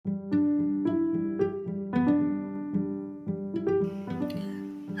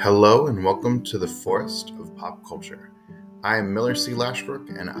Hello and welcome to the Forest of Pop Culture. I am Miller C.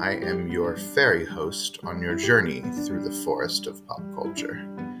 Lashbrook and I am your fairy host on your journey through the Forest of Pop Culture.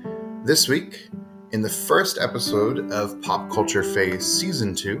 This week, in the first episode of Pop Culture Phase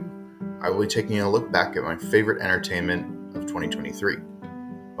Season 2, I will be taking a look back at my favorite entertainment of 2023.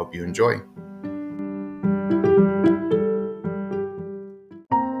 Hope you enjoy.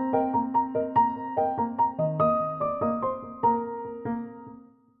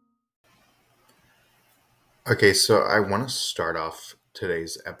 Okay, so I want to start off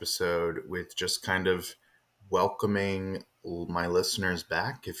today's episode with just kind of welcoming my listeners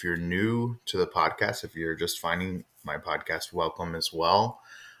back. If you're new to the podcast, if you're just finding my podcast, welcome as well.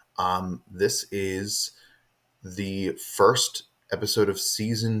 This is the first episode of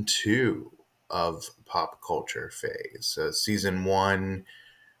season 2 of Pop Culture Phase. So season 1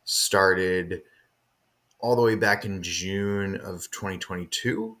 started all the way back in June of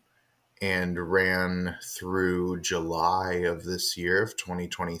 2022 and ran through July of this year of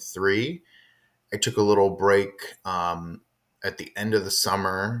 2023. I took a little break at the end of the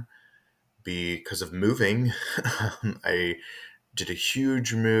summer because of moving. I did a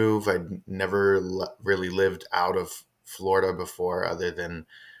huge move. I'd never really lived out of Florida before other than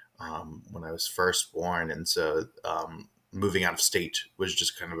when I was first born. And so moving out of state was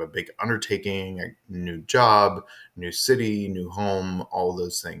just kind of a big undertaking, a new job, new city, new home, all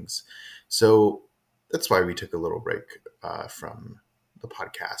those things. So that's why we took a little break from the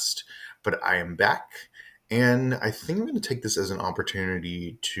podcast. But I am back, and I think I'm going to take this as an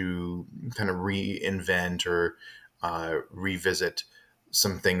opportunity to kind of reinvent or revisit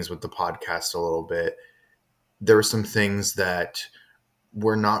some things with the podcast a little bit. There were some things that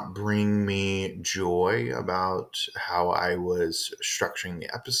were not bringing me joy about how I was structuring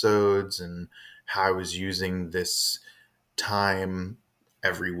the episodes and how I was using this time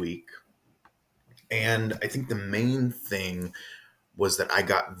every week. And I think the main thing was that I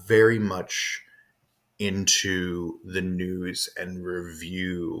got very much into the news and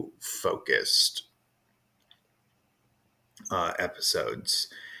review focused episodes.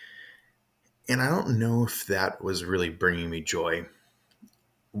 And I don't know if that was really bringing me joy.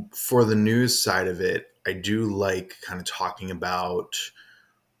 For the news side of it, I do like kind of talking about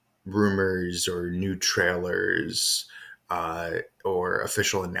rumors or new trailers or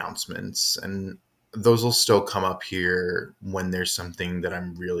official announcements. And those will still come up here when there's something that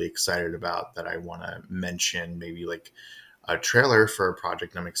I'm really excited about that I want to mention, maybe like a trailer for a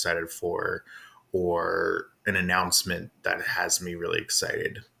project I'm excited for or an announcement that has me really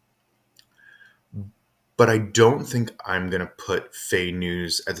excited. But I don't think I'm going to put Faye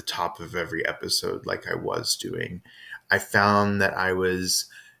News at the top of every episode like I was doing. I found that I was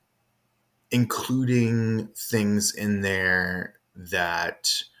including things in there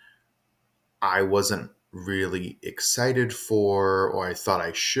that I wasn't really excited for or I thought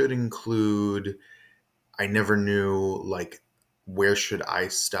I should include. I never knew, like, where should I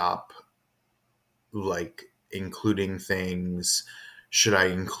stop, like, including things. Should I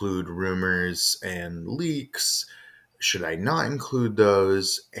include rumors and leaks? Should I not include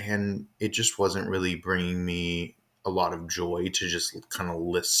those? And it just wasn't really bringing me a lot of joy to just kind of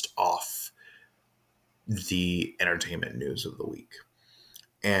list off the entertainment news of the week.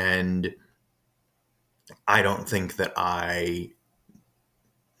 And I don't think that I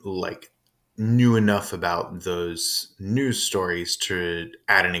knew enough about those news stories to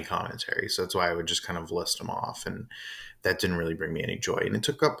add any commentary. So that's why I would just kind of list them off. And that didn't really bring me any joy. And it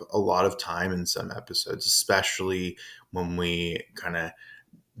took up a lot of time in some episodes, especially when we kind of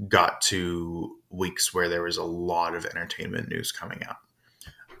got to weeks where there was a lot of entertainment news coming out.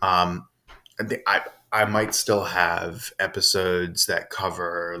 I might still have episodes that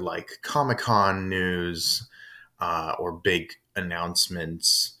cover like Comic-Con news or big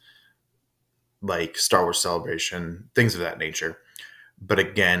announcements like Star Wars Celebration, things of that nature. But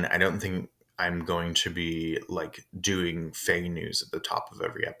again, I don't think I'm going to be like doing Faye News at the top of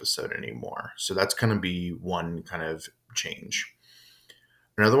every episode anymore. So that's going to be one kind of change.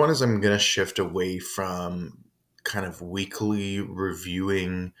 Another one is I'm going to shift away from kind of weekly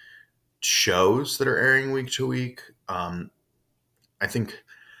reviewing shows that are airing week to week. I think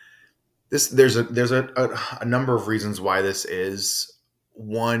there's a number of reasons why this is.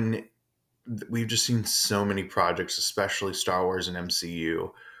 One, we've just seen so many projects, especially Star Wars and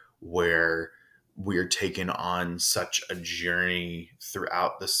MCU, where we're taken on such a journey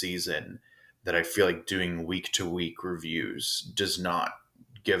throughout the season that I feel like doing week to week reviews does not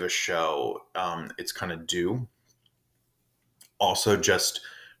give a show its kind of due. Also, just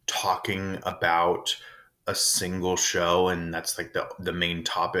talking about a single show and that's like the main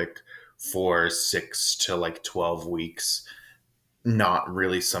topic for 6 to like 12 weeks, not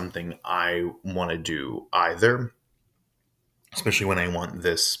really something I want to do either, especially when I want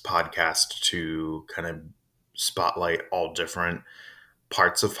this podcast to kind of spotlight all different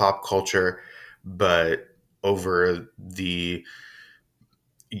parts of pop culture. But over the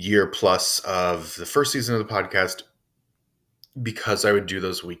year plus of the first season of the podcast, because I would do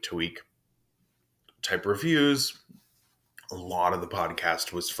those week to week type reviews, a lot of the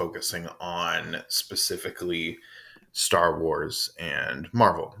podcast was focusing on specifically Star Wars and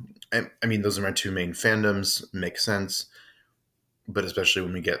Marvel. I mean, those are my two main fandoms, makes sense. But especially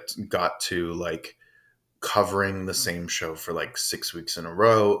when we got to like covering the same show for like 6 weeks in a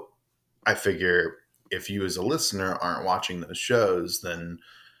row, I figure if you as a listener aren't watching those shows, then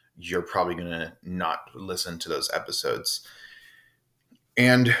you're probably going to not listen to those episodes.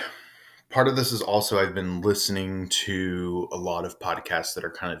 And part of this is also I've been listening to a lot of podcasts that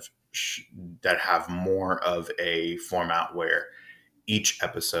are kind of that have more of a format where each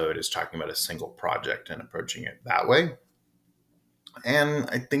episode is talking about a single project and approaching it that way. And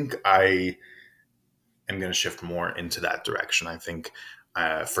I think I am going to shift more into that direction. I think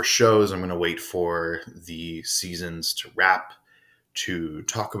for shows, I'm going to wait for the seasons to wrap to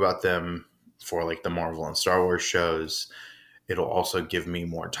talk about them. For like the Marvel and Star Wars shows, it'll also give me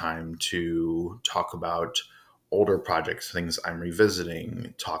more time to talk about older projects, things I'm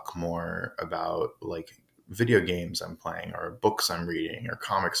revisiting, talk more about like video games I'm playing or books I'm reading or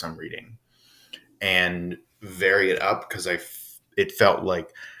comics I'm reading, and vary it up because it felt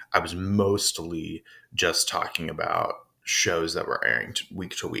like I was mostly just talking about shows that were airing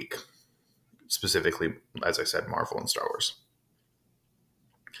week to week, specifically, as I said, Marvel and Star Wars.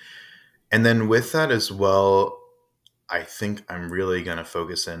 And then with that as well, I think I'm really going to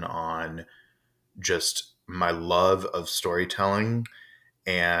focus in on just my love of storytelling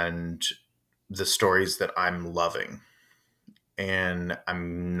and the stories that I'm loving. And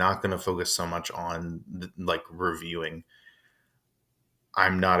I'm not going to focus so much on like reviewing.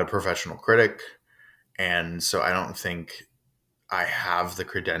 I'm not a professional critic. And so I don't think I have the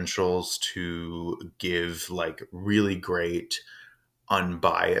credentials to give like really great,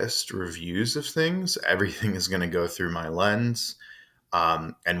 unbiased reviews of things. Everything is going to go through my lens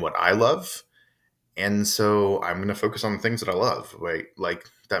and what I love. And so I'm going to focus on the things that I love, right? Like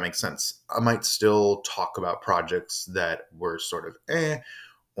that makes sense. I might still talk about projects that were sort of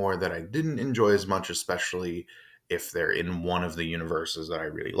or that I didn't enjoy as much, especially if they're in one of the universes that I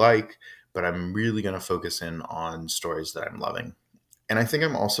really like. But I'm really going to focus in on stories that I'm loving. And I think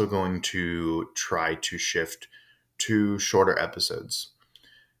I'm also going to try to shift to shorter episodes.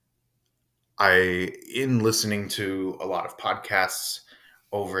 In listening to a lot of podcasts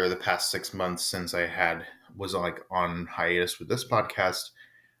over the past 6 months since was like on hiatus with this podcast,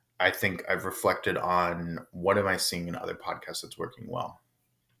 I think I've reflected on what am I seeing in other podcasts that's working well.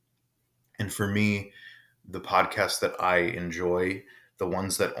 And for me, the podcasts that I enjoy, the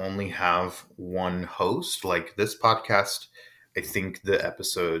ones that only have one host, like this podcast, I think the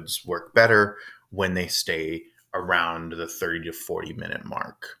episodes work better when they stay around the 30 to 40 minute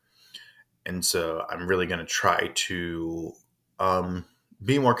mark. And so I'm really going to try to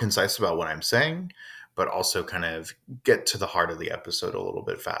be more concise about what I'm saying, but also kind of get to the heart of the episode a little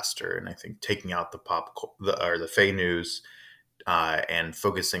bit faster. And I think taking out the Faye news and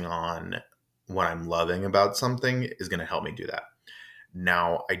focusing on what I'm loving about something is going to help me do that.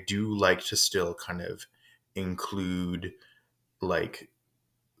 Now, I do like to still kind of include like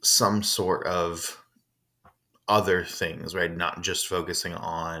some sort of other things, right? Not just focusing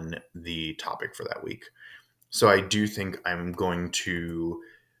on the topic for that week. So I do think I'm going to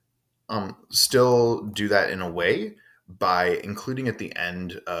still do that in a way by including at the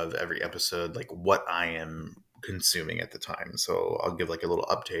end of every episode, like what I am consuming at the time. So I'll give like a little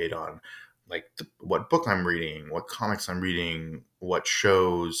update on like what book I'm reading, what comics I'm reading, what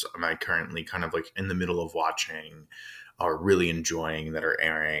shows am I currently kind of like in the middle of watching or really enjoying that are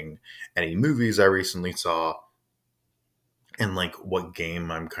airing, any movies I recently saw, and like what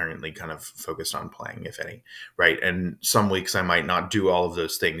game I'm currently kind of focused on playing, if any, right? And some weeks I might not do all of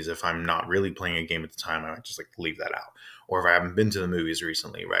those things. If I'm not really playing a game at the time, I might just like leave that out. Or if I haven't been to the movies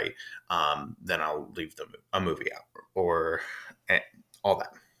recently, right, then I'll leave a movie out or all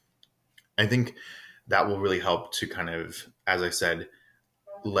that. I think that will really help to kind of, as I said,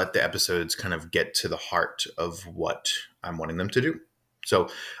 let the episodes kind of get to the heart of what I'm wanting them to do. So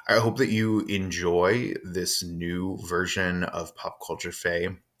I hope that you enjoy this new version of Pop Culture Faye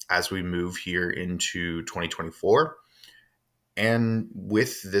as we move here into 2024. And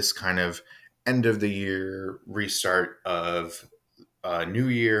with this kind of end of the year restart of a new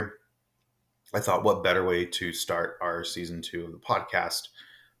year, I thought what better way to start our season 2 of the podcast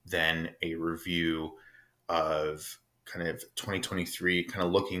than a review of kind of 2023, kind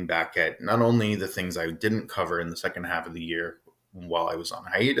of looking back at not only the things I didn't cover in the second half of the year while I was on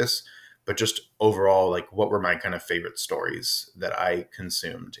hiatus, but just overall, like what were my kind of favorite stories that I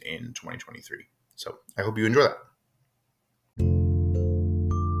consumed in 2023. So I hope you enjoy that.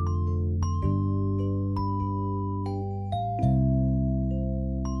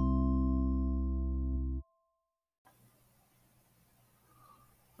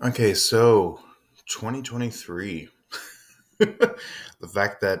 Okay, so 2023. The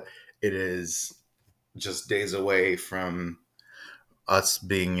fact that it is just days away from us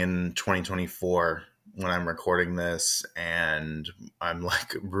being in 2024 when I'm recording this and I'm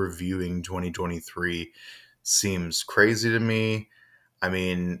like reviewing 2023 seems crazy to me. I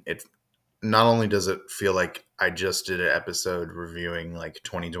mean, it not only does it feel like I just did an episode reviewing like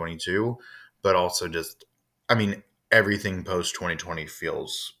 2022, but also just, I mean, everything post 2020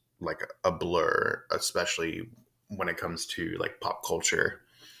 feels like a blur, especially when it comes to like pop culture.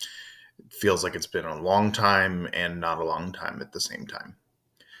 It feels like it's been a long time and not a long time at the same time.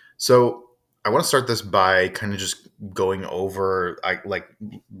 So I want to start this by kind of just going over, I like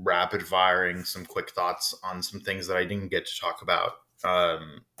rapid firing some quick thoughts on some things that I didn't get to talk about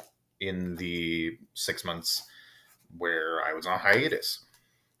in the 6 months where I was on hiatus.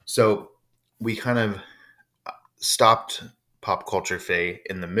 So we kind of stopped Pop Culture Faye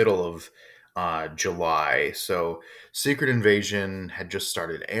in the middle of July. So Secret Invasion had just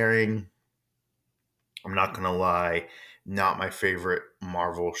started airing. I'm not going to lie, not my favorite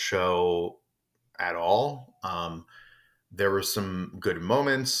Marvel show at all. There were some good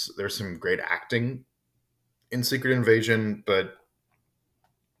moments. There's some great acting in Secret Invasion, but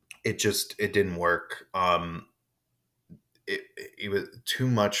it didn't work. It was too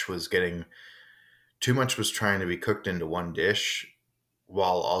much was trying to be cooked into one dish,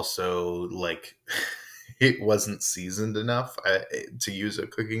 while also like it wasn't seasoned enough. To use a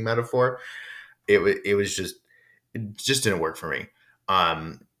cooking metaphor, it just didn't work for me.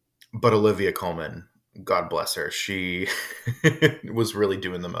 Um, but Olivia Colman, God bless her, she was really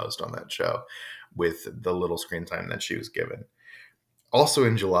doing the most on that show with the little screen time that she was given. Also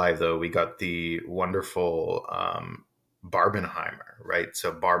in July, though, we got the wonderful Barbenheimer, right?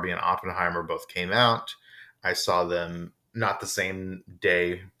 So Barbie and Oppenheimer both came out. I saw them not the same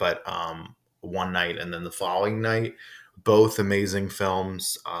day, but one night and then the following night. Both amazing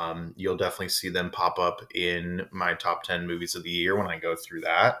films. You'll definitely see them pop up in my top 10 movies of the year when I go through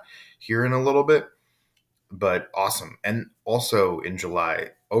that here in a little bit. But awesome. And also in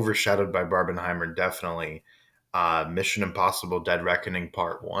July, overshadowed by Barbenheimer, definitely Mission Impossible Dead Reckoning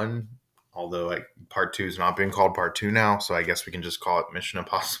Part 1. Although like Part 2 is not being called Part 2 now, so I guess we can just call it Mission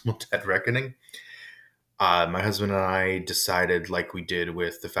Impossible Dead Reckoning. My husband and I decided, like we did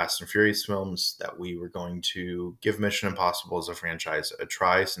with the Fast and Furious films, that we were going to give Mission Impossible as a franchise a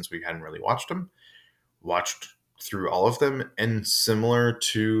try since we hadn't really watched them. Watched through all of them, and similar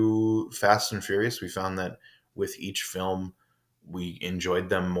to Fast and Furious, we found that with each film, we enjoyed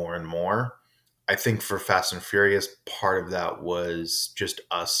them more and more. I think for Fast and Furious, part of that was just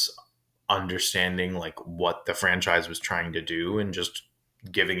us understanding like what the franchise was trying to do and just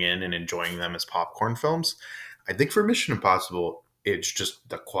giving in and enjoying them as popcorn films. I think for Mission Impossible, it's just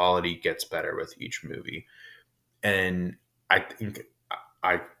the quality gets better with each movie. And I think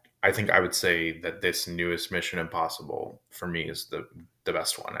I I think I would say that this newest Mission Impossible for me is the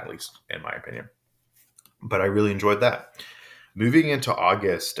best one, at least in my opinion. But I really enjoyed that. Moving into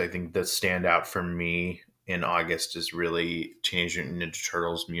August, I think the standout for me in August is really Teenage Mutant Ninja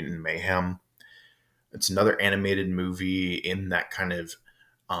Turtles Mutant Mayhem. It's another animated movie in that kind of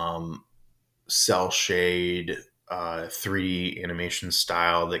um, cell shade 3D animation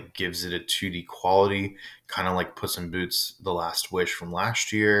style that gives it a 2D quality, kind of like Puss in Boots: The Last Wish from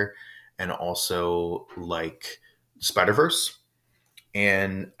last year, and also like Spider Verse.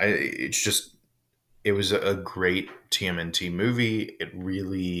 And it was a great TMNT movie. It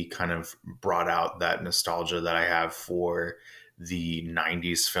really kind of brought out that nostalgia that I have for the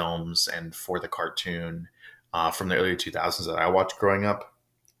 90s films and for the cartoon from the early 2000s that I watched growing up.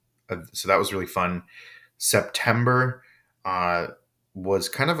 So that was really fun. September uh, was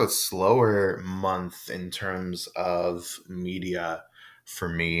kind of a slower month in terms of media for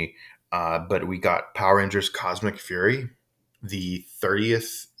me, but we got Power Rangers Cosmic Fury, the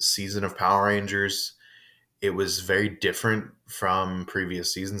 30th season of Power Rangers It was very different from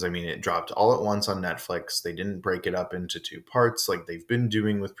previous seasons. I mean, it dropped all at once on Netflix. They didn't break it up into two parts like they've been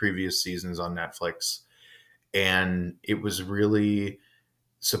doing with previous seasons on Netflix. And it was really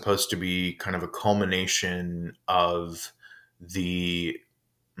supposed to be kind of a culmination of the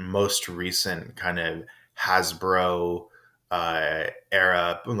most recent kind of Hasbro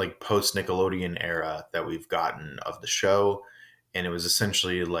era, like post Nickelodeon era that we've gotten of the show. And it was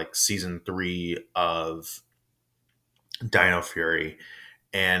essentially like season 3 of Dino Fury,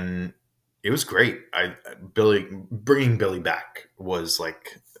 and it was great. Billy bringing Billy back was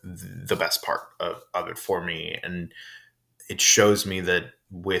like the best part of it for me, and it shows me that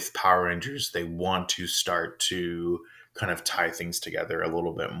with Power Rangers, they want to start to kind of tie things together a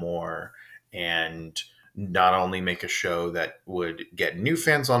little bit more and not only make a show that would get new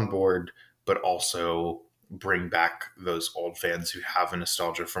fans on board, but also bring back those old fans who have a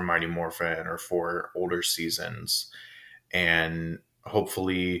nostalgia for Mighty Morphin or for older seasons. And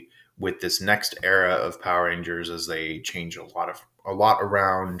hopefully with this next era of Power Rangers, as they change a lot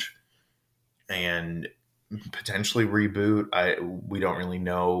around and potentially reboot. We don't really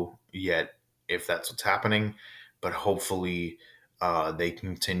know yet if that's what's happening, but hopefully they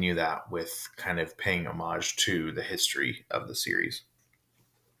continue that with kind of paying homage to the history of the series.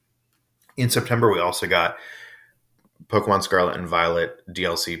 In September, we also got Pokemon Scarlet and Violet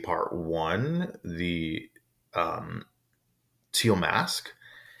DLC Part One, the um, Teal Mask.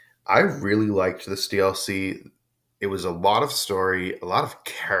 I really liked this DLC. It was a lot of story, a lot of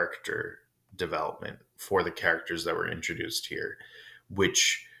character development for the characters that were introduced here,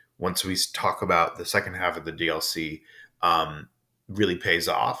 which once we talk about the second half of the DLC, really pays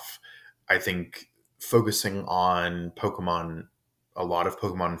off. I think focusing on Pokemon, a lot of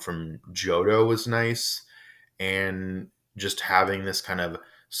Pokemon from Johto was nice, and just having this kind of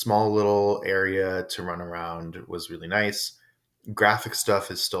small little area to run around was really nice. Graphic stuff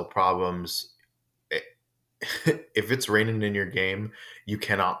is still problems. If it's raining in your game, you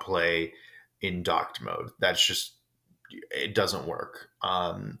cannot play in docked mode. That's just, it doesn't work.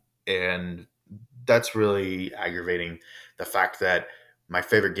 And that's really aggravating. The fact that my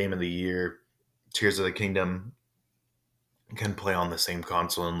favorite game of the year, Tears of the Kingdom, can play on the same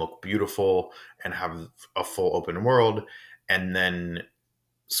console and look beautiful and have a full open world, and then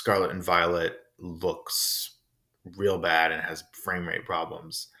Scarlet and Violet looks real bad and has frame rate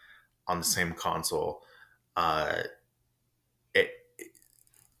problems on the same console. Uh, it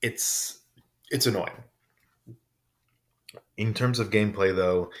it's it's annoying. In terms of gameplay,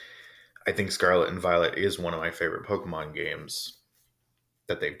 though, I think Scarlet and Violet is one of my favorite Pokemon games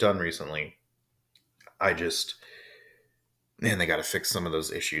that they've done recently. I just, man, they got to fix some of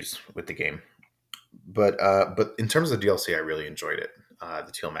those issues with the game. But in terms of DLC, I really enjoyed it.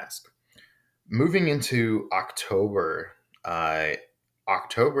 The Teal Mask. Moving into October, uh,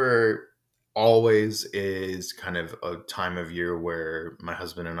 October always is kind of a time of year where my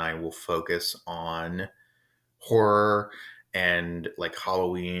husband and I will focus on horror and like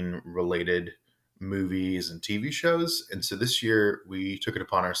Halloween related movies and TV shows. And so this year we took it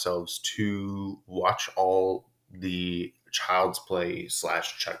upon ourselves to watch all the Child's Play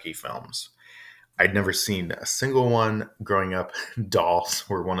 / Chucky films. I'd never seen a single one growing up. Dolls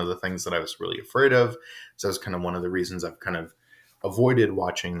were one of the things that I was really afraid of. So that's kind of one of the reasons I've kind of avoided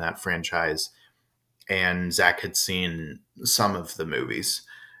watching that franchise. And Zach had seen some of the movies,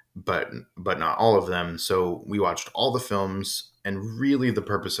 but not all of them. So we watched all the films, and really the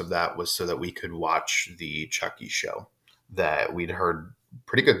purpose of that was so that we could watch the Chucky show that we'd heard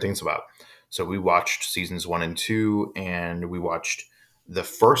pretty good things about. So we watched seasons 1 and 2, and we watched the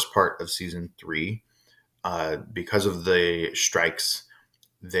first part of season 3. Because of the strikes,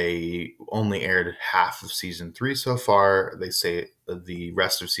 they only aired half of season 3 so far. They say the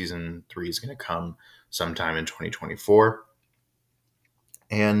rest of season 3 is going to come sometime in 2024.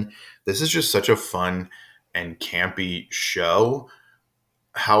 And this is just such a fun and campy show.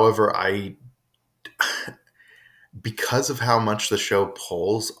 However, because of how much the show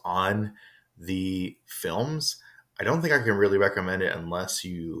pulls on the films, I don't think I can really recommend it unless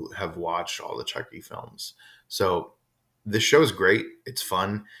you have watched all the Chucky films. So this show is great. It's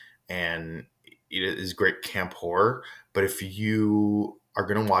fun, and it is great camp horror. But if you are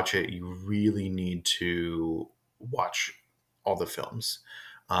going to watch it, you really need to watch all the films.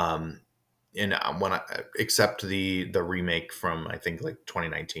 Um, and when I except the remake from I think like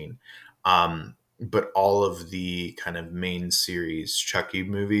 2019, but all of the kind of main series Chucky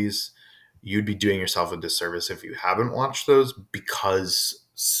movies, you'd be doing yourself a disservice if you haven't watched those, because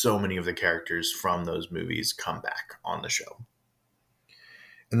so many of the characters from those movies come back on the show.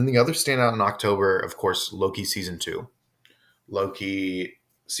 And then the other standout in October, of course, Loki season 2. Loki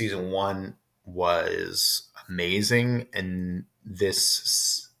season 1 was amazing, and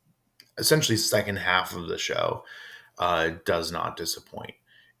this essentially second half of the show does not disappoint.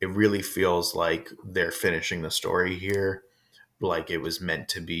 It really feels like they're finishing the story here, like it was meant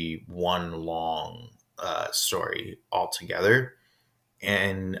to be one long story altogether.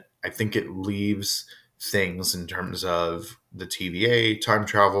 And I think it leaves things in terms of the TVA, time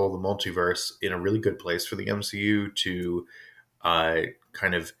travel, the multiverse in a really good place for the MCU to uh,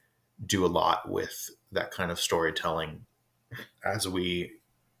 kind of do a lot with that kind of storytelling as we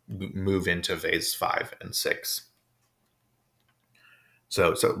move into phase 5 and 6.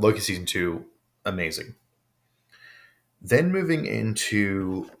 So Loki season 2, amazing. Then moving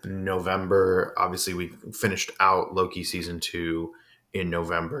into November, obviously we finished out Loki season 2 in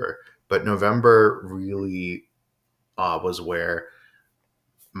November, but November really was where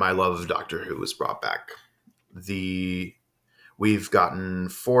my love of Doctor Who was brought back. We've gotten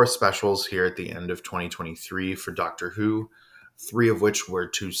 4 specials here at the end of 2023 for Doctor Who, 3 of which were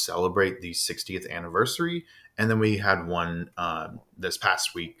to celebrate the 60th anniversary, and then we had one this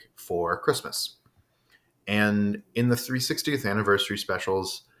past week for Christmas. And in the 360th anniversary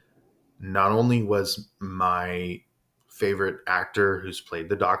specials, not only was my favorite actor who's played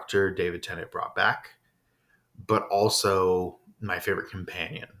the Doctor, David Tennant, brought back, but also my favorite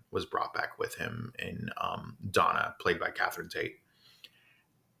companion was brought back with him in Donna, played by Catherine Tate.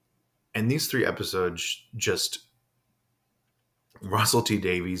 And these 3 episodes just Russell T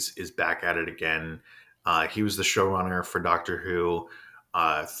Davies is back at it again. He was the showrunner for Doctor Who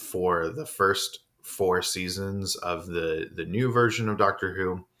for the first 4 seasons of the new version of Doctor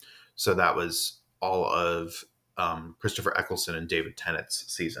Who. So that was all of Christopher Eccleston and David Tennant's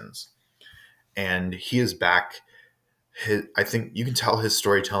seasons. And he is back. I think you can tell his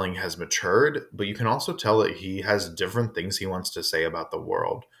storytelling has matured, but you can also tell that he has different things he wants to say about the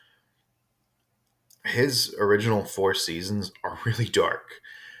world. His original 4 seasons are really dark,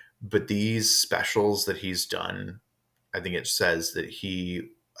 but these specials that he's done, I think it says that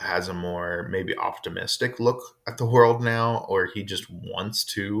he has a more maybe optimistic look at the world now, or he just wants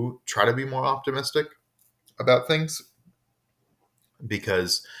to try to be more optimistic about things,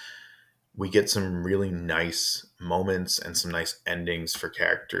 because we get some really nice moments and some nice endings for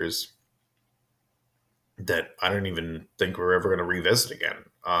characters that I don't even think we're ever going to revisit again.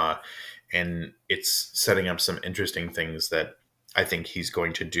 And it's setting up some interesting things that I think he's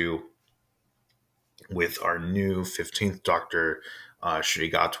going to do with our new 15th Doctor, Ncuti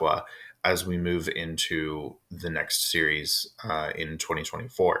Gatwa, as we move into the next series in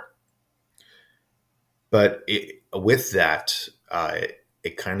 2024. But with that,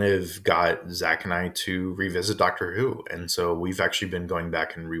 it kind of got Zach and I to revisit Doctor Who. And so we've actually been going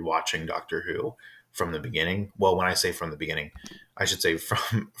back and rewatching Doctor Who from the beginning. Well, when I say from the beginning, I should say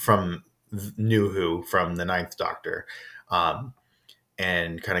from New Who, from the 9th Doctor.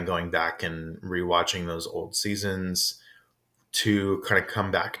 And kind of going back and rewatching those old seasons to kind of come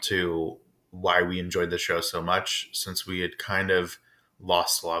back to why we enjoyed the show so much, since we had kind of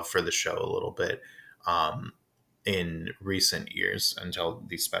lost love for the show a little bit in recent years until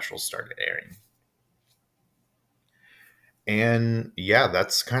these specials started airing. And yeah,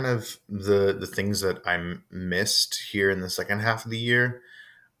 that's kind of the things that I missed here in the second half of the year.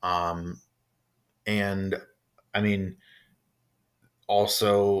 And I mean,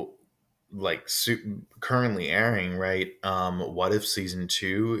 also, like currently airing, right? What If season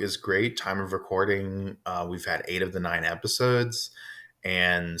 2 is great. Time of recording, we've had 8 of the 9 episodes,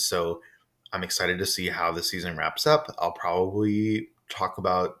 and so I'm excited to see how the season wraps up. I'll probably talk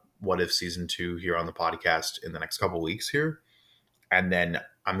about What If season 2 here on the podcast in the next couple weeks here. And then,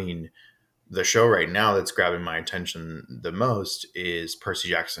 I mean, the show right now that's grabbing my attention the most is Percy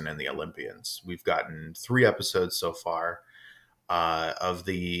Jackson and the Olympians. We've gotten 3 episodes so far of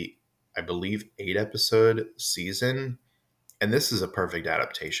the, I believe, 8 episode season. And this is a perfect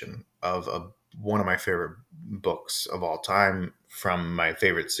adaptation of one of my favorite books of all time, from my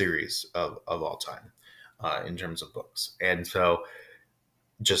favorite series of all time in terms of books. And so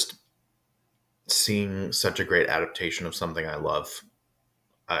just seeing such a great adaptation of something I love,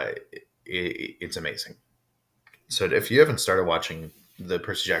 it's amazing. So if you haven't started watching the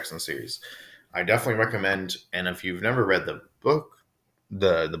Percy Jackson series, I definitely recommend. And if you've never read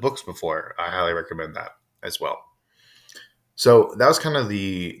the books before, I highly recommend that as well. So that was kind of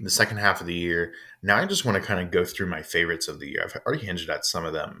the second half of the year. Now I just want to kind of go through my favorites of the year. I've already hinted at some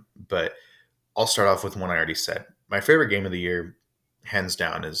of them, but I'll start off with one I already said. My favorite game of the year, hands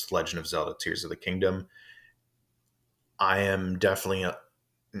down, is Legend of Zelda: Tears of the Kingdom. I am definitely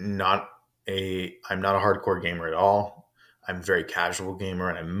not I'm not a hardcore gamer at all. I'm a very casual gamer,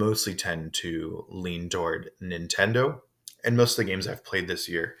 and I mostly tend to lean toward Nintendo. And most of the games I've played this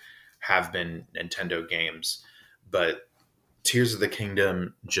year have been Nintendo games. But Tears of the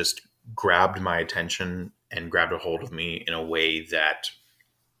Kingdom just grabbed my attention and grabbed a hold of me in a way that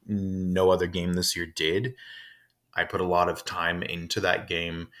no other game this year did. I put a lot of time into that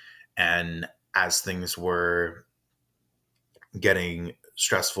game, and as things were getting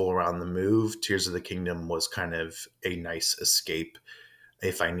stressful around the move, Tears of the Kingdom was kind of a nice escape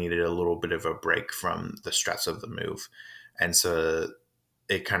if I needed a little bit of a break from the stress of the move. And so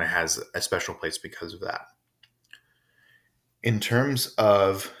it kind of has a special place because of that. In terms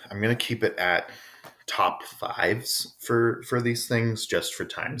of, I'm going to keep it at top fives for these things just for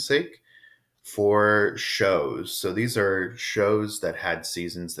time's sake. For shows, so these are shows that had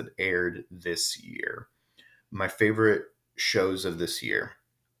seasons that aired this year. My favorite shows of this year.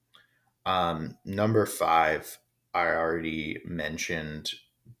 Number five, I already mentioned,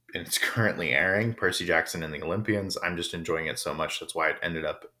 and it's currently airing, Percy Jackson and the Olympians. I'm just enjoying it so much. That's why it ended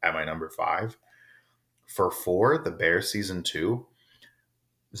up at my number five. For four, The Bear season two.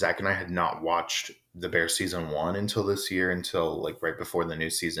 Zach and I had not watched The Bear season one until this year, until like right before the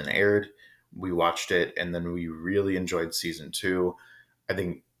new season aired. We watched it, and then we really enjoyed season two. I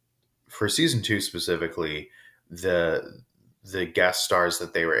think for season two specifically, the guest stars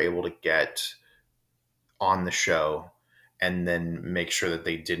that they were able to get on the show and then make sure that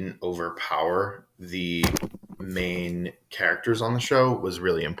they didn't overpower the main characters on the show was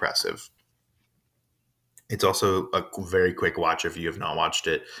really impressive. It's also a very quick watch if you have not watched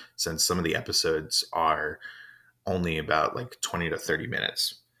it, since some of the episodes are only about like 20 to 30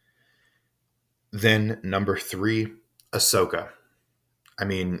 minutes. Then number three, Ahsoka. I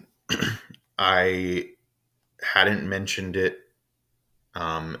mean, I hadn't mentioned it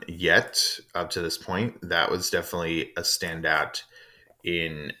yet up to this point. That was definitely a standout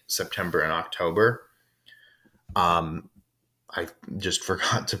in September and October. Um, I just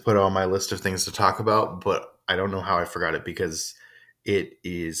forgot to put on my list of things to talk about, but I don't know how I forgot it because it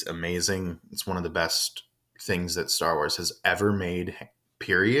is amazing. It's one of the best things that Star Wars has ever made,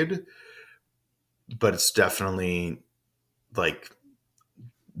 period. But it's definitely like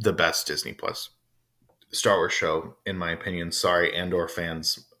the best Disney Plus Star Wars show, in my opinion. Sorry, Andor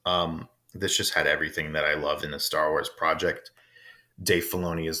fans. This just had everything that I love in a Star Wars project. Dave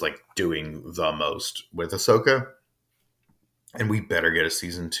Filoni is like doing the most with Ahsoka, and we better get a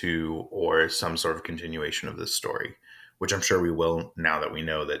season two or some sort of continuation of this story, which I'm sure we will now that we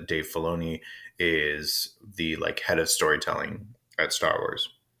know that Dave Filoni is the like head of storytelling at Star Wars.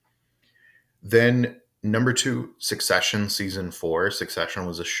 Then number two, Succession season four. Succession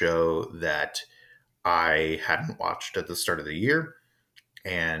was a show that I hadn't watched at the start of the year,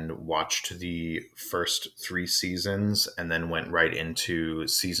 and watched the first three seasons and then went right into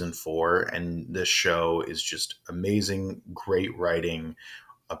season four. And this show is just amazing, great writing,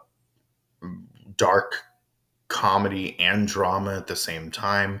 a dark comedy and drama at the same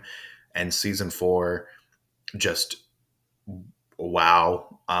time. And season four, just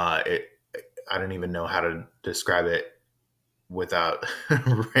wow. I don't even know how to describe it without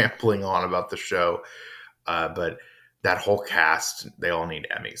rambling on about the show. But that whole cast, they all need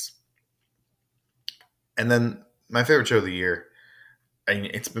Emmys. And then my favorite show of the year. I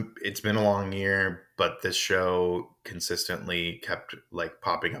mean, it's been a long year, but this show consistently kept like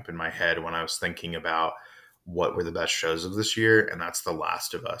popping up in my head when I was thinking about what were the best shows of this year, and that's The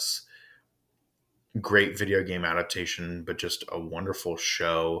Last of Us. Great video game adaptation, but just a wonderful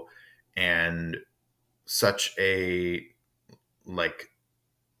show, and such a like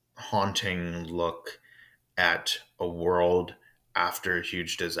haunting look at a world after a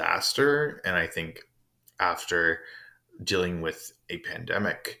huge disaster, and I think after dealing with a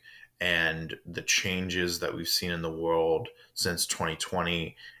pandemic and the changes that we've seen in the world since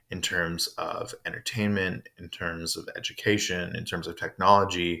 2020 in terms of entertainment, in terms of education, in terms of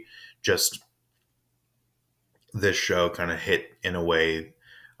technology. Just this show kind of hit in a way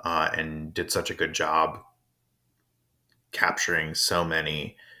and did such a good job capturing so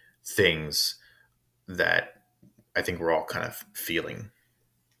many things that I think we're all kind of feeling.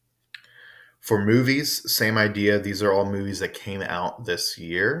 For movies, same idea. These are all movies that came out this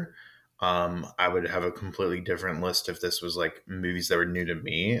year. I would have a completely different list if this was like movies that were new to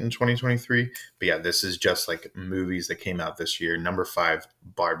me in 2023. But yeah, this is just like movies that came out this year. Number five,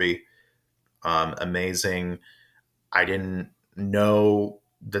 Barbie. Amazing. I didn't know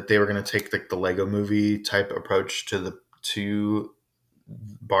that they were going to take like the Lego movie type approach to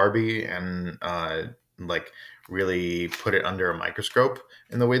Barbie, and like really put it under a microscope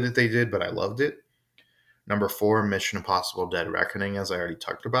in the way that they did, but I loved it. Number 4, Mission Impossible Dead Reckoning, as I already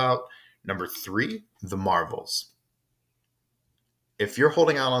talked about. Number 3, The Marvels. If you're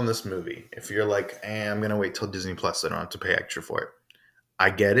holding out on this movie, if you're like, I'm going to wait till Disney Plus, I don't have to pay extra for it.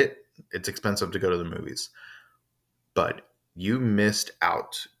 I get it. It's expensive to go to the movies. But you missed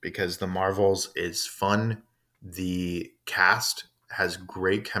out because The Marvels is fun. The cast has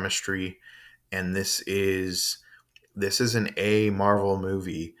great chemistry, and this is an A Marvel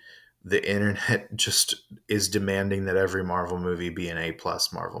movie. The internet just is demanding that every Marvel movie be an A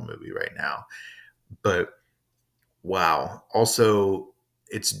plus Marvel movie right now. But wow, also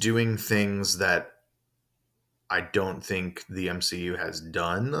it's doing things that I don't think the MCU has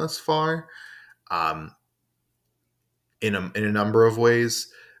done thus far, um, in a number of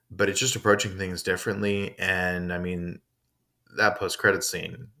ways. But it's just approaching things differently. And I mean, that post credit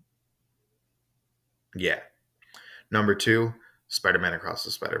scene, yeah. Number 2, Spider Man Across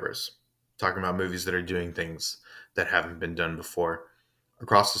the Spider Verse. Talking about movies that are doing things that haven't been done before.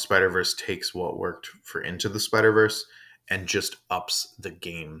 Across the Spider Verse takes what worked for Into the Spider Verse and just ups the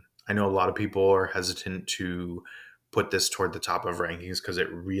game. I know a lot of people are hesitant to put this toward the top of rankings because it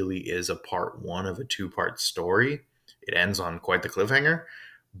really is a part one of a two-part story. It ends on quite the cliffhanger.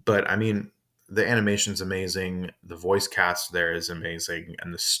 But I mean, the animation's amazing, the voice cast there is amazing,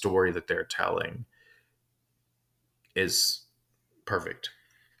 and the story that they're telling is perfect.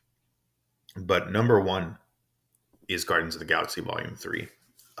 But number 1 is Guardians of the Galaxy Volume 3.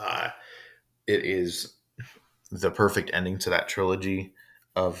 It is the perfect ending to that trilogy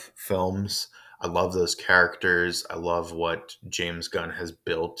of films. I love those characters. I love what James Gunn has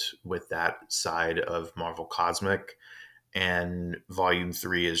built with that side of Marvel Cosmic. And Volume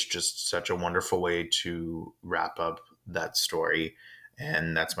 3 is just such a wonderful way to wrap up that story.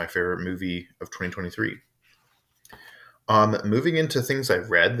 And that's my favorite movie of 2023. Moving into things I've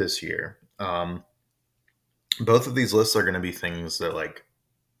read this year. Both of these lists are going to be things that like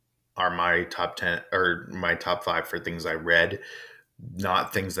are my top 10 or my top 5 for things I read,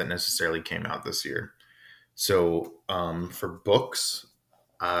 not things that necessarily came out this year. So for books,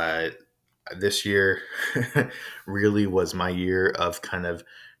 uh, this year really was my year of kind of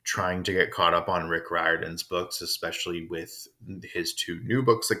trying to get caught up on Rick Riordan's books, especially with his 2 new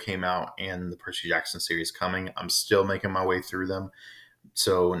books that came out and the Percy Jackson series coming. I'm still making my way through them.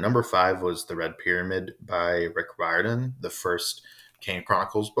 So number 5 was The Red Pyramid by Rick Riordan, the first Kane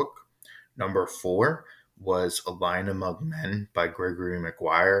Chronicles book. Number 4 was A Lion Among Men by Gregory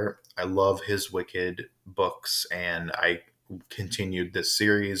Maguire. I love his Wicked books, and I continued this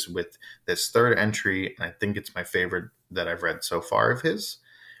series with this third entry, and I think it's my favorite that I've read so far of his.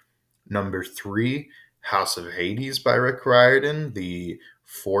 Number 3, House of Hades by Rick Riordan, the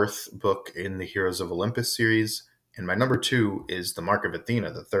 4th book in the Heroes of Olympus series. And my number 2 is The Mark of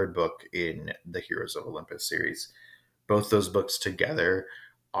Athena, the 3rd book in the Heroes of Olympus series. Both those books together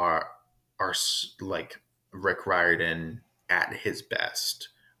are like Rick Riordan at his best,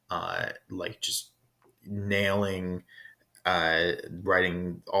 like just nailing,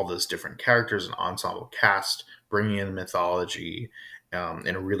 writing all those different characters and ensemble cast, bringing in mythology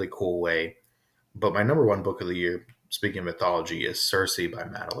in a really cool way. But my number 1 book of the year, speaking of mythology, is Circe by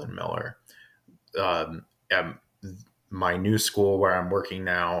Madeline Miller. Um, um, my new school where I'm working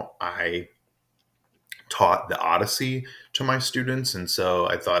now, I taught the Odyssey to my students, and so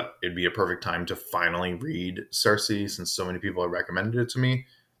I thought it'd be a perfect time to finally read Circe since so many people have recommended it to me.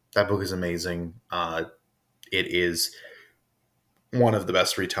 That book is amazing. It is one of the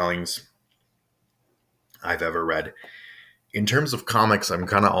best retellings I've ever read. In terms of comics, I'm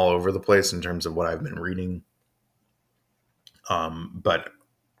kind of all over the place in terms of what I've been reading. But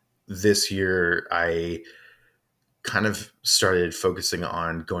this year, I kind of started focusing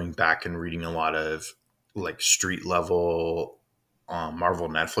on going back and reading a lot of like street level Marvel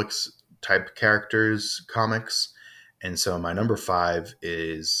Netflix type characters comics. And so my number 5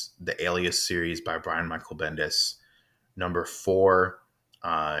 is the Alias series by Brian Michael Bendis. Number 4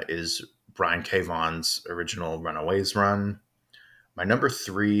 is Brian K. Vaughan's original Runaways run. My number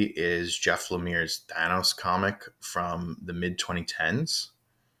 3 is Jeff Lemire's Thanos comic from the mid 2010s.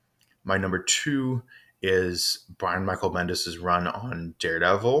 My number 2 is Brian Michael Bendis' run on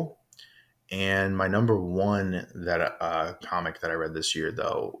Daredevil. And my number 1 that comic that I read this year,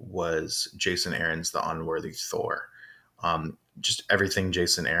 though, was Jason Aaron's The Unworthy Thor. Just everything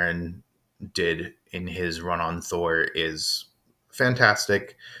Jason Aaron did in his run on Thor is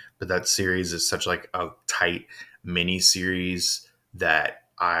fantastic. But that series is such like a tight mini series that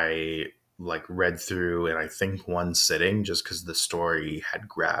I like read through and I think one sitting just because the story had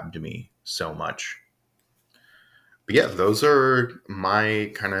grabbed me so much. But yeah, those are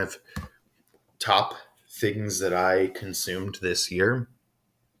my kind of top things that I consumed this year.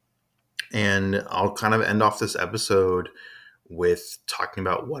 And I'll kind of end off this episode with talking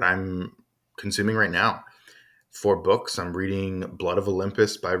about what I'm consuming right now. For books, I'm reading Blood of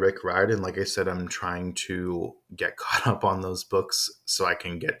Olympus by Rick Riordan. Like I said, I'm trying to get caught up on those books so I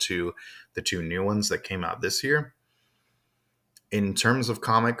can get to the two new ones that came out this year. In terms of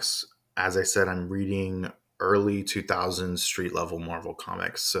comics, as I said, I'm reading early 2000s street level Marvel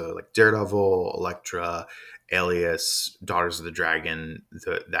comics. So like Daredevil, Elektra, Alias, Daughters of the Dragon,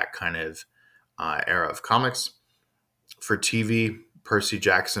 that kind of era of comics. For TV, Percy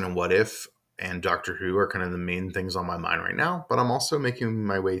Jackson and What If and Doctor Who are kind of the main things on my mind right now. But I'm also making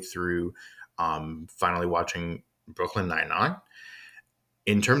my way through finally watching Brooklyn Nine-Nine.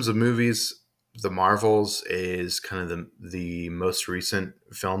 In terms of movies, The Marvels is kind of the most recent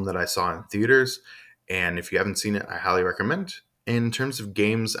film that I saw in theaters. And if you haven't seen it, I highly recommend. In terms of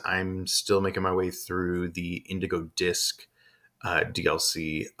games, I'm still making my way through the Indigo Disc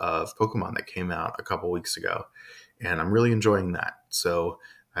DLC of Pokemon that came out a couple weeks ago, and I'm really enjoying that. So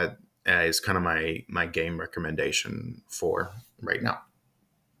that is kind of my game recommendation for right now.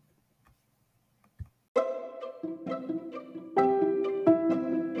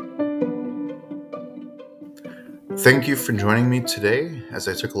 Thank you for joining me today as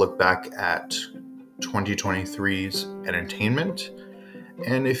I took a look back at 2023's entertainment.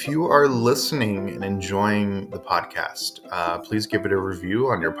 And if you are listening and enjoying the podcast, please give it a review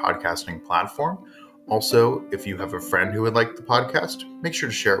on your podcasting platform. Also, if you have a friend who would like the podcast, make sure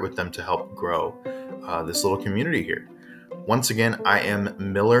to share it with them to help grow this little community here. Once again, I am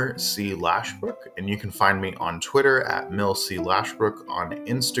Miller C. Lashbrook, and you can find me on Twitter at Mill C. Lashbrook, on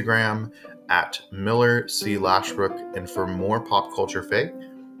Instagram at Miller C. Lashbrook, and for more Pop Culture Fae,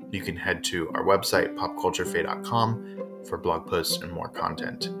 you can head to our website, popculturefae.com, for blog posts and more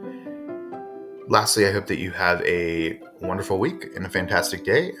content. Lastly, I hope that you have a wonderful week and a fantastic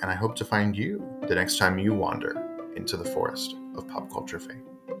day, and I hope to find you the next time you wander into the forest of Pop Culture Fae.